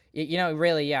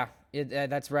really, yeah,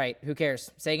 that's right. Who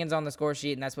cares? Sagan's on the score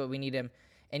sheet, and that's what we need him.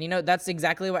 And, that's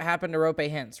exactly what happened to Rope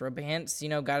Hintz. Rope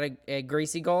Hintz, got a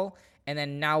greasy goal, and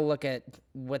then now look at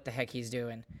what the heck he's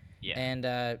doing and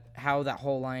how that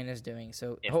whole line is doing.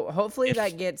 So hopefully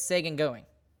that gets Seguin going.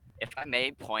 If I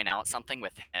may point out something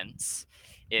with Hintz,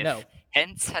 No.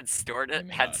 Hintz had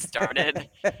started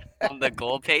on the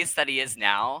goal pace that he is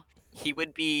now, he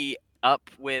would be up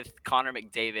with Connor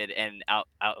McDavid and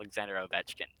Alexander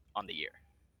Ovechkin on the year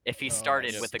if he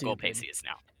started with the goal pace he is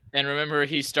now. And remember,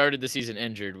 he started the season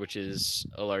injured, which is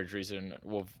a large reason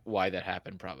why that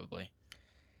happened, probably.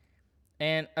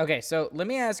 And, okay, so let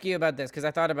me ask you about this, because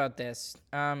I thought about this.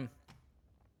 And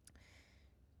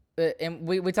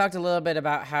we talked a little bit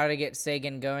about how to get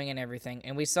Seguin going and everything,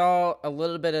 and we saw a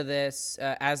little bit of this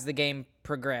as the game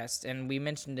progressed, and we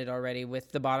mentioned it already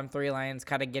with the bottom 3 lines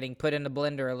kind of getting put in the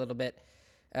blender a little bit,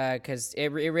 because it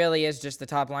really is just the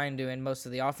top line doing most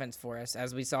of the offense for us,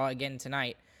 as we saw again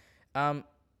tonight.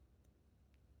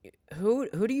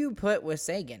 Who do you put with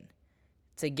Seguin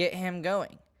to get him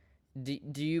going?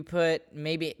 Do you put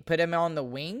him on the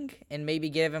wing and maybe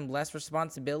give him less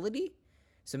responsibility?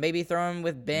 So maybe throw him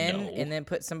with Ben and then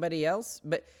put somebody else?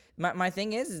 But my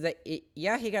thing is that,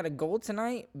 he got a goal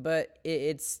tonight, but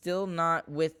it's still not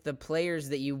with the players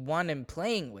that you want him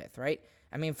playing with, right?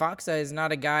 I mean, Faksa is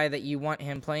not a guy that you want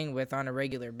him playing with on a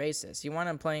regular basis. You want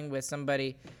him playing with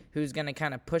somebody who's going to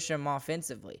kind of push him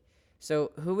offensively.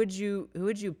 So who would you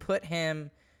put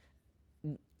him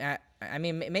at? I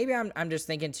mean, maybe I'm just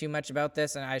thinking too much about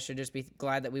this, and I should just be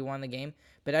glad that we won the game.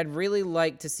 But I'd really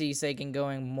like to see Seguin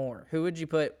going more. Who would you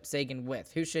put Seguin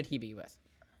with? Who should he be with?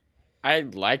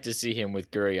 I'd like to see him with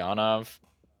Gurianov,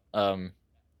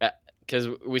 because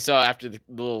we saw after the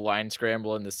little line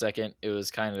scramble in the second, it was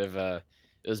kind of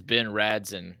it was Ben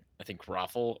Rads and I think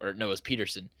Raffle, or no, it was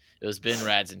Peterson. It was Ben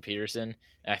Rads and Peterson.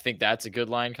 And I think that's a good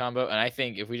line combo. And I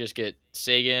think if we just get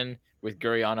Seguin with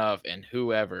Gurianov and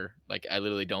whoever, like I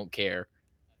literally don't care,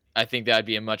 I think that'd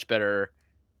be a much better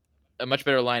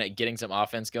line at getting some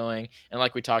offense going. And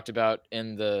like we talked about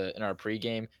in our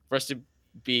pregame, for us to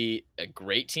be a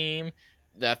great team,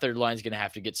 that third line is going to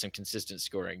have to get some consistent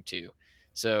scoring too.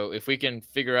 So if we can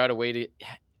figure out a way to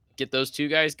get those 2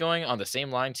 guys going on the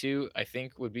same line too, I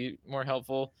think would be more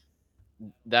helpful.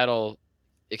 That'll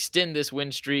extend this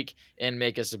win streak and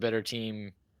make us a better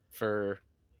team for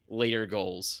later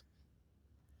goals.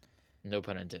 No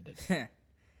pun intended.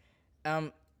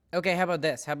 Okay, how about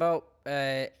this? How about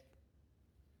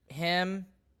him,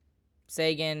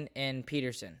 Seguin, and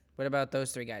Peterson? What about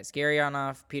those 3 guys?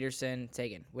 Gurianov, Peterson,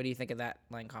 Seguin. What do you think of that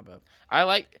line combo? I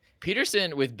like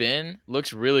Peterson with Ben.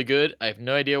 Looks really good. I have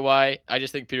no idea why. I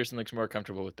just think Peterson looks more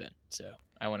comfortable with Ben. So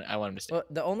I want him to stay. Well,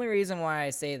 the only reason why I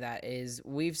say that is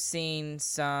we've seen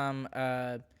some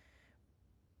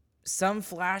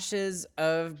flashes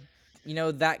of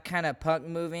that kind of puck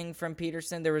moving from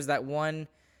Peterson. There was that one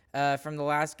from the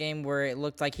last game where it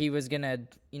looked like he was gonna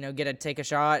take a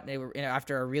shot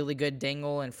after a really good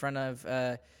dangle in front of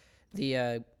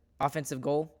the offensive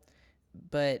goal.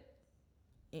 But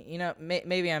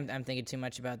maybe I'm thinking too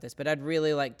much about this, but I'd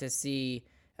really like to see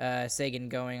Seguin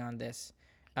going on this.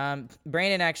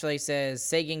 Brandon actually says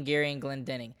Seguin, Gary, and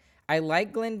Glendening. I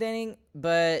like Glendening,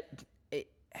 but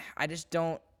I just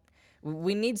don't.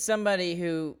 We need somebody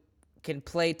who can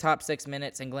play top 6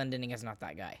 minutes, and Glendening is not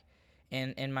that guy,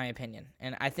 in my opinion.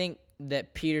 And I think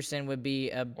that Peterson would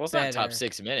be a Well, it's not top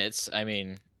 6 minutes. I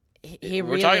mean,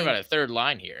 we're talking about a third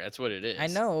line here. That's what it is. I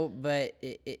know, but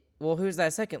who's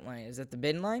that second line? Is that the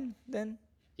Ben line then?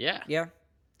 Yeah. Yeah.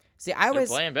 See, They're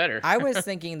playing better. I was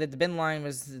thinking that the Ben line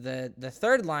was the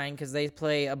third line because they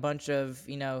play a bunch of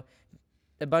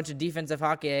defensive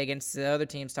hockey against the other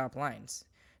team's top lines.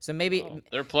 So maybe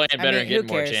they're playing better and getting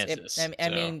more cares? chances. I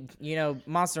mean,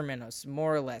 Monster Minos,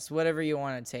 more or less, whatever you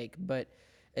want to take. But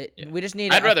we just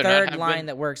need a third line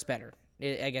that works better,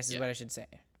 I guess is what I should say.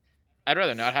 I'd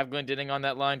rather not have Glendening on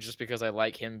that line just because I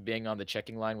like him being on the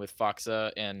checking line with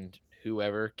Faksa and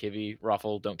whoever, Kivy,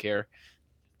 Raffle, don't care.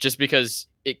 Just because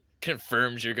it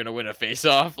confirms you're going to win a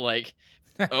face-off. Like,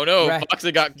 Oh no, Right.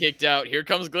 Foxa got kicked out. Here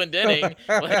comes Glendenning.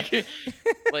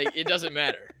 like it doesn't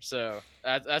matter. So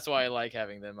that's why I like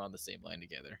having them on the same line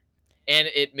together. And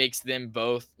it makes them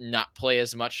both not play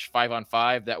as much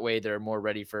 5-on-5. That way they're more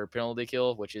ready for penalty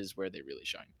kill, which is where they really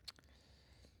shine.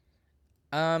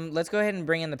 Let's go ahead and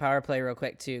bring in the power play real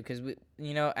quick too, because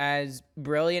as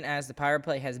brilliant as the power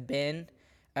play has been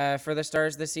for the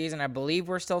Stars this season, I believe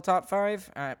we're still top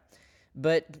 5.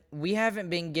 But we haven't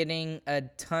been getting a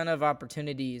ton of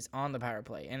opportunities on the power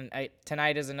play, and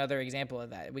tonight is another example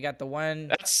of that. We got the one.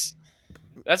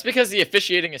 That's because the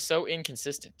officiating is so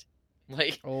inconsistent.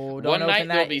 Like, don't one night open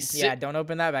there'll that. be Don't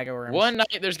open that bag of worms. One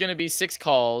night there's going to be 6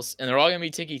 calls, and they're all going to be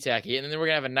ticky-tacky, and then we're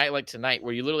going to have a night like tonight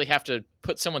where you literally have to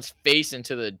put someone's face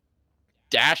into the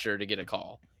dasher to get a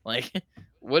call. Like,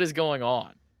 what is going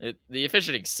on? The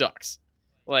officiating sucks.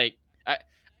 Like,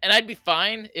 I'd be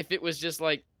fine if it was just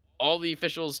like all the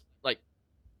officials like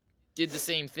did the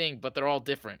same thing, but they're all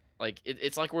different. Like,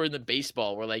 it's like we're in the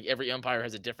baseball where like every umpire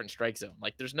has a different strike zone.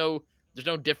 Like, there's no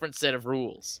different set of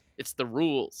rules. It's the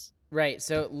rules. Right.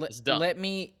 So let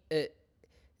me.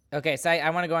 Okay. So I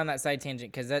want to go on that side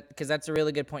tangent because that's a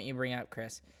really good point you bring up,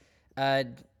 Chris. I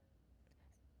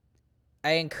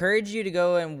encourage you to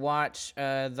go and watch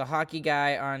the hockey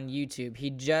guy on YouTube. He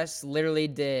just literally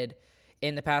did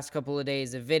in the past couple of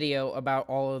days a video about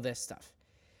all of this stuff.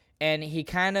 And he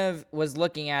kind of was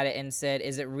looking at it and said,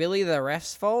 is it really the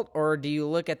ref's fault, or do you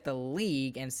look at the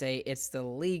league and say it's the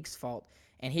league's fault?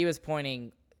 And he was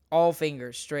pointing all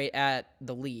fingers straight at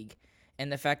the league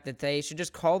and the fact that they should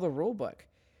just call the rule book.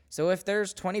 So if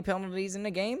there's 20 penalties in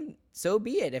the game, so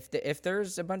be it. If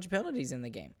there's a bunch of penalties in the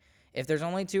game. If there's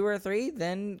only 2 or 3,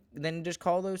 then just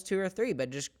call those 2 or 3. But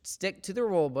just stick to the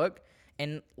rule book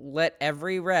and let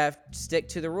every ref stick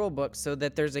to the rule book so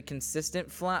that there's a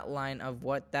consistent flat line of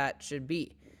what that should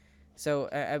be. So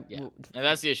and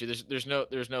that's the issue. There's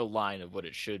no line of what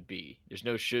it should be. There's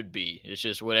no should be. It's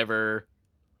just whatever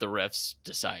the refs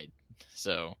decide.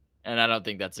 So, and I don't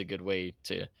think that's a good way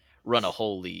to run a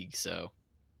whole league. So,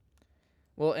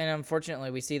 well, and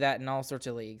unfortunately, we see that in all sorts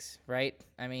of leagues, right?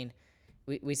 I mean,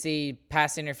 we see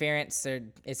pass interference.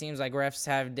 It seems like refs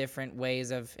have different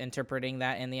ways of interpreting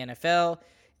that in the NFL.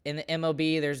 In the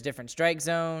MLB, there's different strike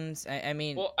zones. I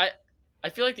mean, well, I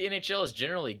feel like the NHL is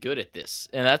generally good at this,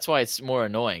 and that's why it's more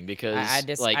annoying because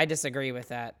I disagree with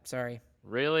that. Sorry.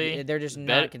 Really? They're just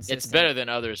not consistent. It's better than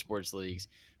other sports leagues.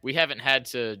 We haven't had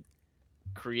to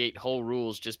create whole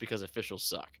rules just because officials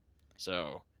suck.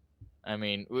 So, I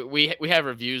mean, we have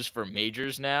reviews for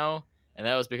majors now, and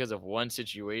that was because of one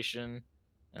situation,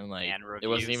 and like it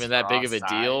wasn't even that big of a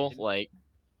deal. Like,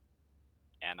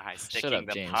 and shut up,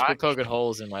 James. Puck. Quit poking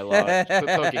holes in my logic. Quit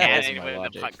poking holes in my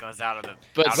The puck goes out of the.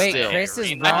 But wait, still, Chris is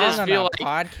arena. wrong I just on feel a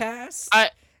like- podcast.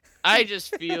 I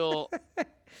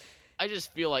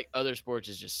just feel like other sports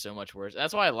is just so much worse.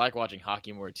 That's why I like watching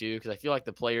hockey more too, because I feel like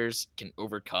the players can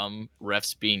overcome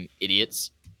refs being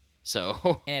idiots.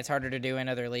 So And it's harder to do in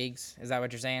other leagues. Is that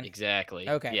what you're saying? exactly.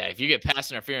 Okay. Yeah, if you get pass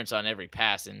interference on every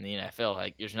pass in the NFL,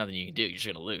 like there's nothing you can do. You're just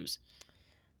gonna lose.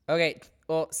 Okay.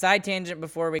 Well, side tangent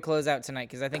before we close out tonight,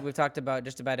 because I think we've talked about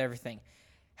just about everything.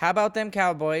 How about them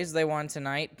Cowboys? They won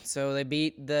tonight, so they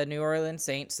beat the New Orleans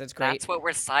Saints. That's great. That's what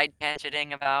we're side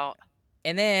tangenting about.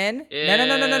 And then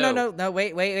no,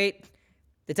 wait.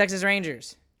 The Texas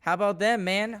Rangers. How about them,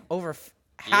 man? Over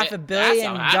 $500 million, that's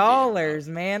how happy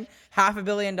man. $500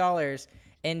 million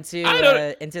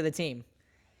into the team.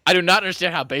 I do not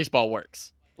understand how baseball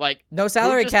works. Like No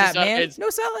salary just cap, man. decides- No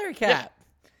salary cap.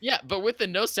 Yeah, but with the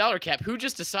no salary cap, who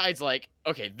just decides like,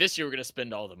 okay, this year we're gonna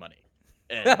spend all the money,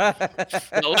 and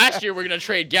last year we're gonna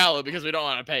trade Gallo because we don't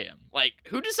want to pay him. Like,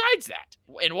 who decides that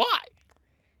and why?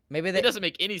 Maybe It doesn't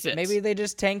make any sense. Maybe they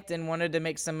just tanked and wanted to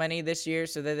make some money this year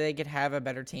so that they could have a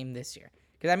better team this year.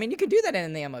 Because I mean, you can do that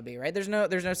in the MLB, right? There's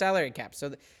no salary cap, so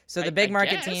the big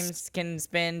market guess. teams can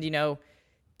spend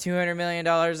 $200 million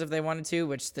if they wanted to,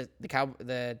 which the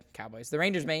Cowboys, the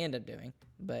Rangers may end up doing,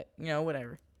 but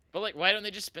whatever. But like, why don't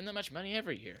they just spend that much money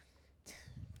every year?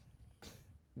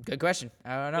 Good question.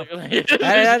 I don't know. That's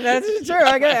That's true.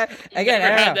 Again, I never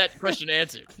don't had know. that question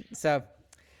answered. So,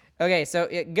 okay, so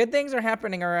good things are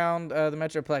happening around the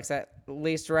Metroplex, at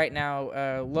least right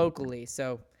now, locally.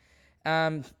 So,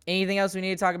 anything else we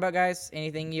need to talk about, guys?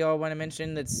 Anything you all want to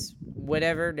mention that's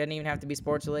whatever? Doesn't even have to be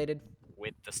sports related.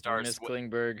 With the Stars. Miss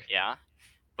Klingberg. Yeah.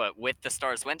 But with the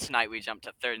Stars win tonight, we jumped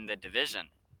to 3rd in the division.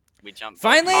 We jumped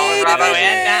Finally, Colorado division!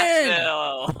 and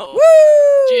Nashville.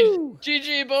 Woo!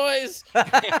 GG boys.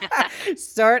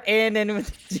 Start and end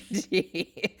with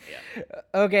GG.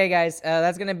 Okay, guys,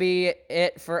 that's gonna be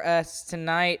it for us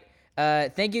tonight.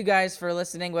 Thank you guys for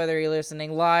listening, whether you're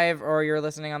listening live or you're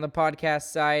listening on the podcast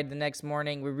side the next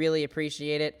morning. We really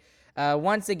appreciate it.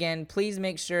 Once again, please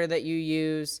make sure that you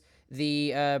use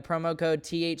the promo code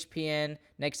THPN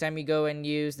next time you go and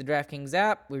use the DraftKings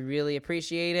app. We really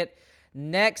appreciate it.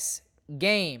 Next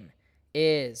game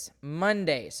is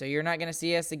Monday, so you're not going to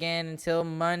see us again until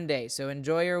Monday. So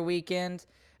enjoy your weekend.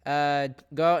 Go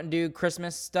out and do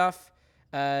Christmas stuff.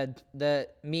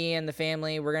 Me and the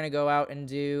family, we're going to go out and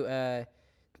do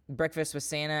breakfast with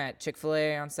Santa at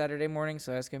Chick-fil-A on Saturday morning,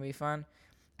 so that's going to be fun.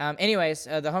 Anyways,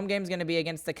 the home game is going to be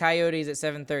against the Coyotes at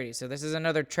 7:30, so this is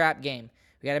another trap game.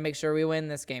 We got to make sure we win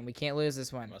this game. We can't lose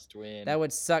this one. Must win. That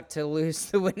would suck to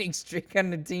lose the winning streak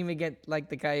on a team against like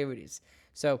the Coyotes.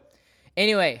 So,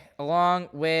 anyway, along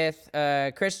with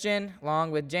Christian, along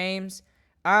with James,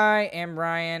 I am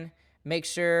Ryan. Make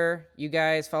sure you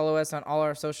guys follow us on all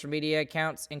our social media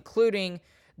accounts, including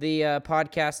the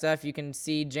podcast stuff. You can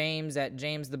see James at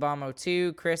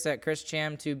JamesTheBomb02, Chris at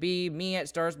ChrisCham2B, me at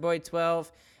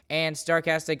StarsBoy12, and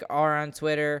Starcastic R on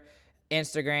Twitter,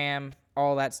 Instagram,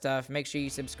 all that stuff. Make sure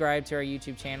you subscribe to our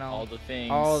YouTube channel. All the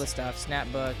things. All the stuff,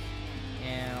 Snapbook,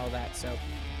 and all that. So,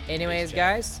 anyways,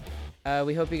 guys,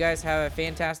 we hope you guys have a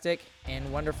fantastic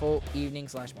and wonderful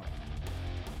evening/morning.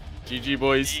 GG,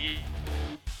 boys.